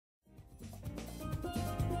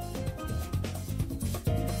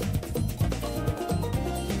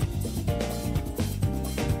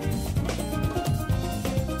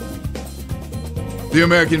The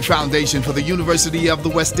American Foundation for the University of the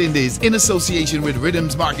West Indies, in association with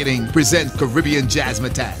Riddims Marketing, present Caribbean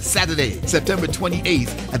JazzMatazz, Saturday, September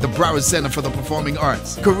 28th at the Broward Center for the Performing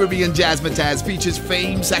Arts. Caribbean JazzMatazz features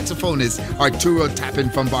famed saxophonist Arturo Tappan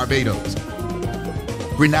from Barbados,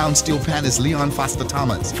 renowned steel panist Leon Foster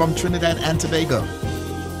Thomas from Trinidad and Tobago,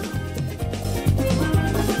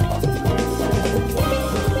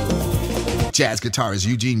 jazz guitarist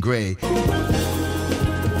Eugene Gray,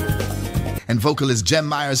 and vocalist Jem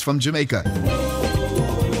Myers from Jamaica.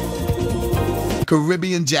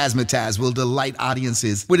 Caribbean JazzMatazz will delight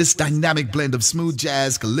audiences with its dynamic blend of smooth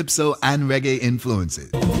jazz, calypso, and reggae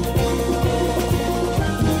influences.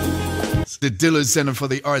 The Dillard Center for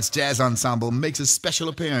the Arts Jazz Ensemble makes a special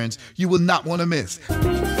appearance you will not want to miss.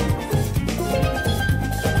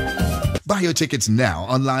 Buy your tickets now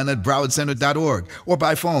online at browardcenter.org or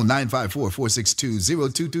by phone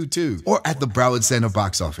 954-462-0222 or at the Broward Center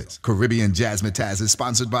box office. Caribbean JazzMatazz is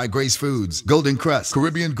sponsored by Grace Foods, Golden Crust,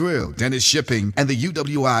 Caribbean Grill, Dennis Shipping, and the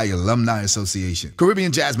UWI Alumni Association.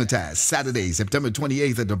 Caribbean JazzMatazz, Saturday, September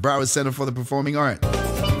 28th at the Broward Center for the Performing Arts.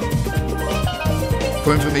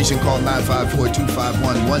 For information, call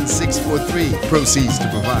 954-251-1643. Proceeds to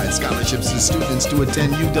provide scholarships to students to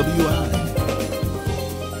attend UWI.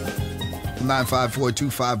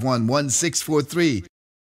 954-251-1643.